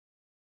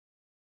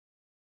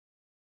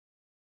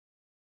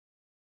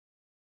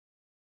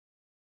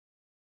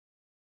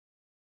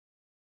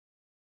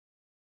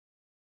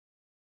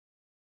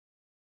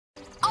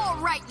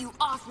right, you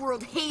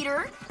off-world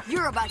hater.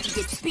 You're about to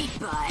get speed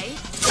by...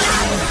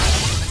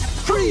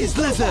 Freeze,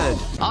 lizard!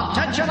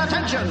 Attention,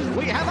 attention!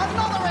 We have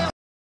another...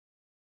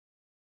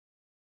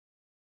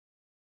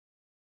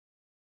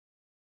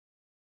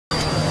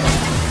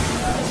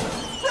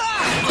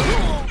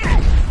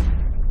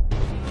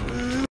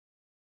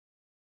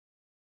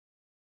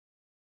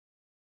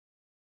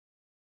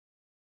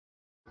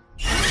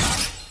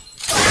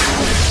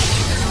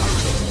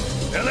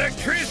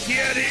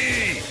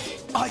 Electricity!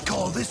 I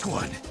call this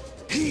one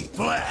Heat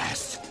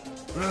Blast.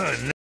 No.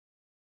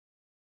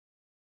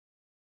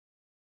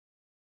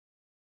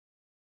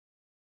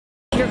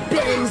 Your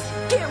bins,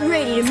 get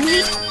ready to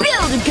meet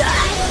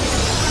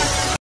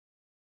Build-A-Guy!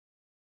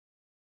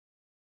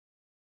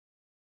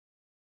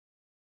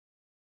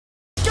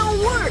 Don't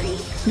worry,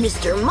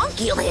 Mr.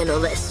 Monkey'll handle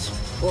this.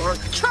 Or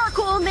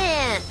Charcoal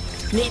Man.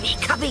 Maybe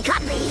Cuppy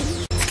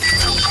Cuppy.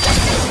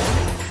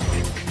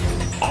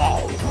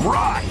 All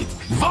right,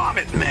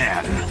 Vomit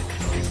Man.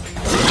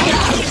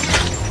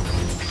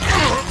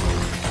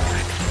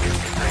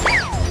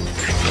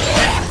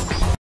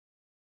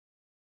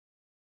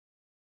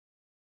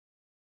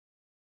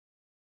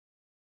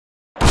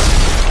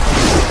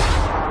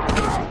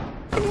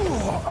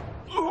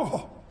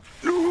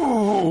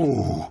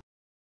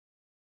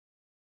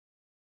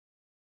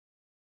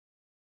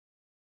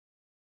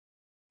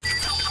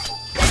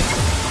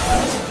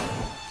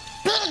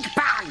 Big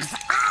bugs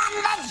on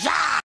the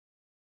job!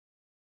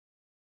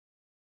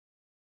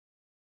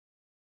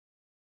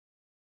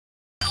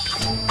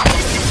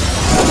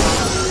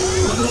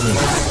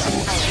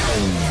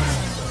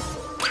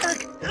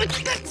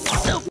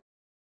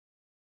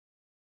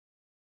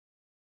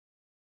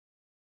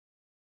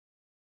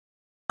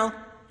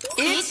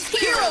 It's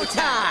hero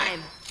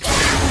time!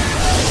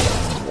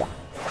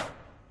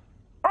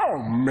 Oh,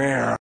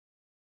 man.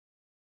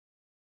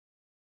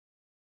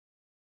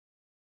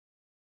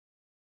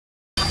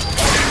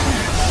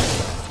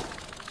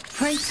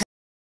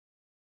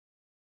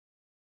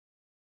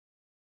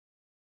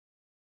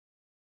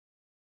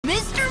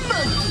 Mr.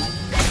 Monkey!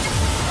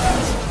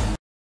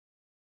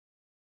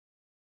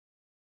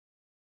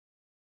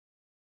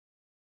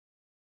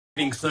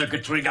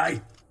 Circuitry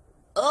guy.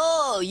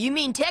 Oh, you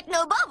mean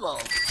Techno Bubble?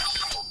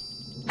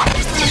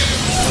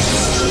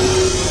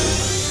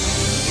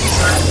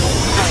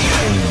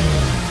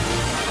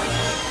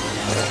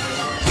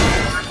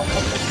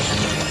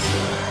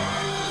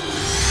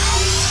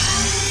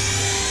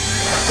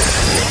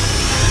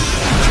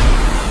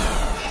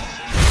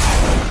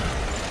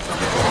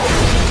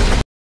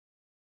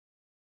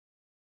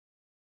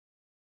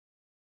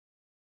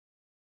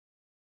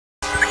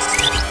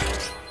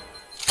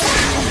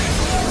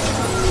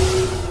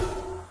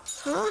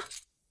 Huh?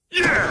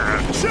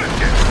 Yeah, check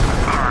it!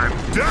 I'm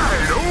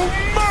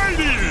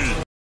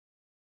Dynamite!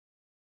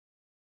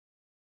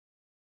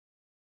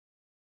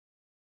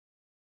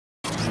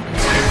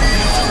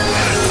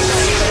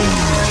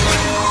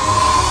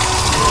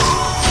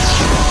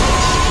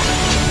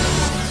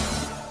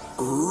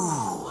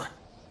 Ooh,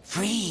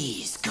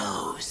 freeze,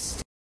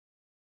 Ghost.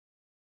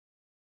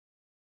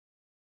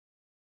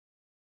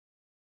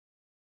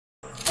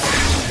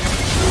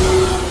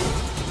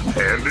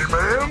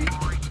 Handyman?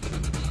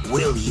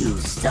 Will you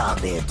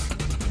stop it?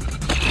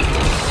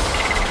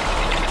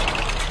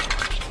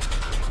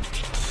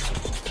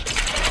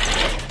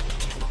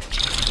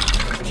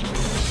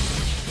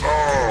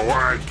 Oh,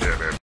 I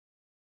get it.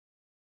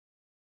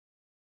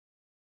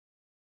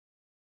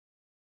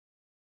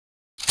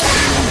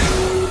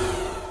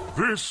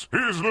 This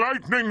is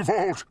Lightning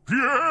Volt,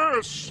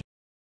 yes!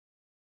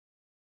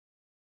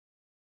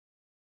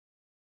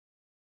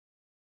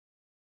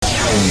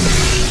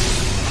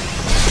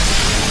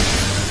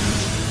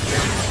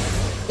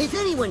 If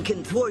anyone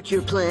can thwart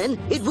your plan,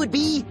 it would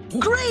be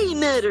Gray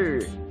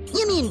Matter.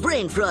 You mean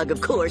Brain Frog,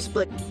 of course,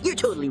 but you're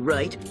totally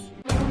right.